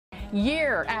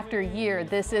Year after year,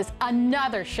 this is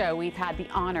another show we've had the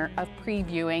honor of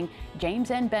previewing,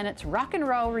 James and Bennett's Rock and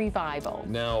Roll Revival.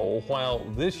 Now, while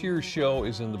this year's show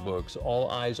is in the books, all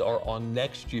eyes are on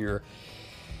next year.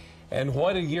 And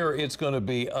what a year it's going to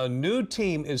be. A new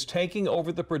team is taking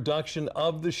over the production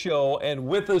of the show, and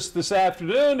with us this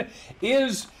afternoon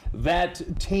is that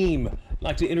team. I'd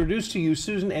like to introduce to you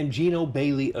Susan and Gino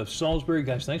Bailey of Salisbury.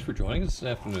 Guys, thanks for joining us this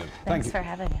afternoon. Thanks for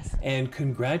having us. And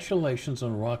congratulations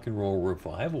on Rock and Roll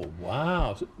Revival.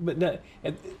 Wow. But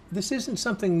this isn't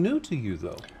something new to you,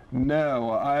 though.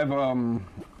 No,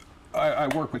 I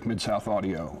work with Mid-South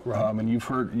Audio, right. And you've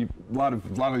heard a lot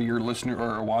of your listeners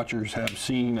or watchers have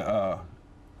seen the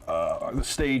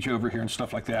stage over here and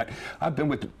stuff like that. I've been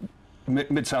with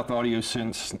Mid-South Audio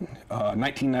since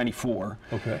 1994.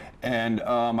 Okay. And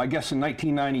I guess in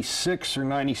 1996 or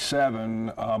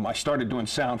 97, I started doing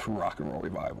sound for Rock and Roll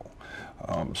Revival.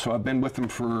 So I've been with them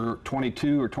for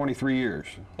 22 or 23 years.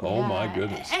 Oh, yeah. My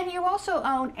goodness. And you also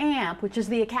own AMP, which is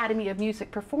the Academy of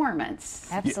Music Performance.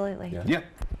 Absolutely. Yeah.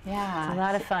 Yeah. It's a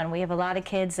lot of fun. We have a lot of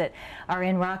kids that are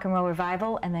in Rock and Roll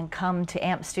Revival and then come to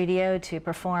AMP Studio to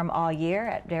perform all year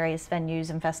at various venues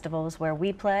and festivals where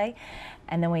we play.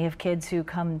 And then we have kids who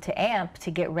come to AMP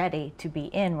to get ready to be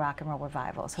in Rock and Roll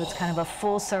Revival. So it's kind of a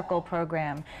full circle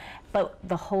program. But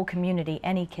the whole community,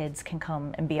 any kids can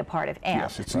come and be a part of AMP.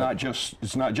 Yes, it's not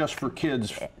just for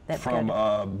kids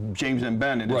from James and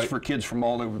Bennett. Right. It's for kids from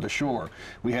all over the shore.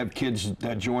 We have kids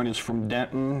that join us from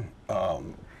Denton,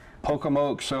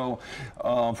 Pocomoke, so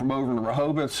from over in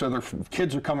Rehoboth. So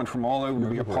kids are coming from all over to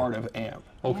be a part of AMP.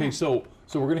 Okay, yeah. so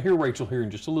we're going to hear Rachel here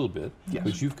in just a little bit. Yes.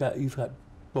 But you've got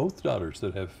both daughters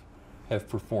that have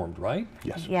performed, right?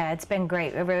 Yes. Yeah, it's been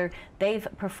great. They've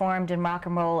performed in rock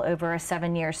and roll over a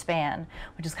 7-year span,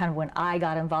 which is kind of when I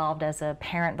got involved as a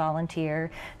parent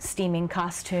volunteer, steaming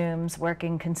costumes,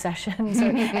 working concessions, or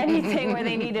anything where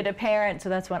they needed a parent. So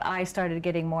that's when I started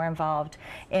getting more involved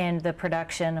in the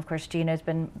production. Of course, Gino's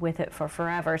been with it for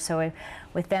forever. So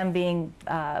with them being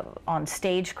on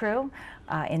stage crew,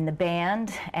 in the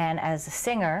band, and as a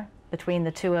singer, between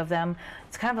the two of them,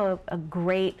 it's kind of a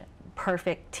great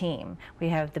perfect team. We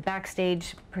have the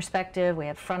backstage perspective, we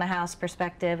have front of house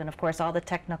perspective, and of course all the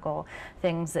technical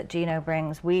things that Gino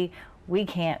brings. We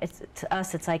can't, to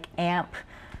us it's like AMP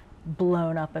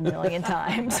blown up a million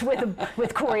times with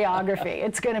choreography.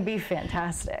 It's going to be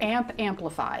fantastic. AMP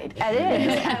amplified. It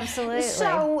is, absolutely.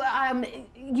 So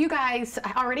you guys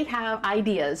already have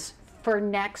ideas for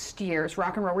next year's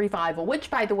Rock and Roll Revival,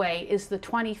 which, by the way, is the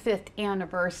 25th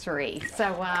anniversary.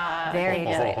 So, very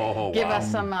good. Give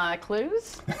us some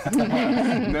clues.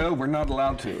 No, we're not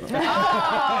allowed to.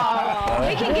 Oh,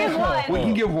 we can give one. We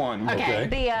can give one. Okay.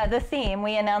 The theme,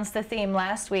 we announced the theme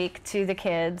last week to the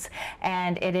kids,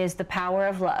 and it is the power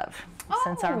of love.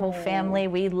 Since our whole family,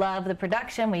 we love the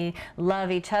production, we love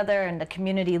each other, and the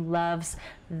community loves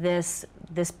this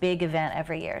big event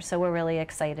every year. So we're really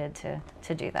excited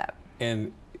to do that.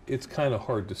 And it's kind of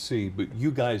hard to see, but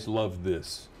you guys love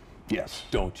this. Yes.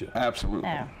 Don't you? Absolutely.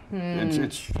 Yeah.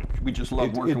 We just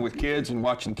love working with kids and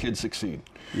watching kids succeed.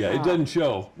 Yeah, it doesn't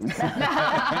show. It's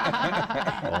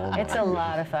a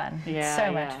lot of fun. Yeah,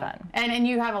 so much fun. And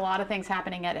you have a lot of things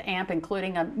happening at AMP,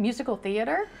 including a musical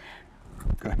theater.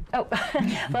 Oh,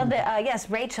 well, yes,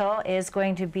 Rachel is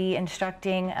going to be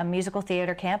instructing a musical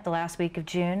theater camp the last week of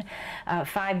June.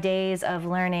 5 days of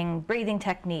learning breathing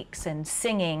techniques and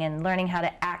singing and learning how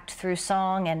to act through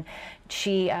song. And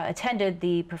she attended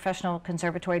the Professional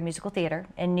Conservatory Musical Theater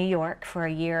in New York for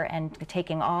a year, and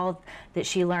taking all that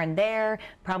she learned there,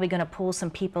 probably going to pull some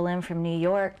people in from New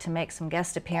York to make some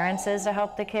guest appearances to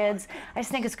help the kids. I just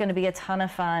think it's going to be a ton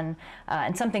of fun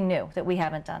and something new that we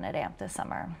haven't done at AMP this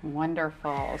summer.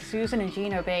 Wonderful. Susan and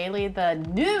Gino Bailey, the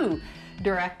new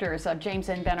directors of James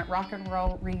and Bennett Rock and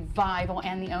Roll Revival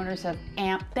and the owners of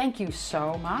AMP. Thank you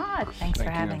so much. Thanks for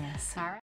having us. All right.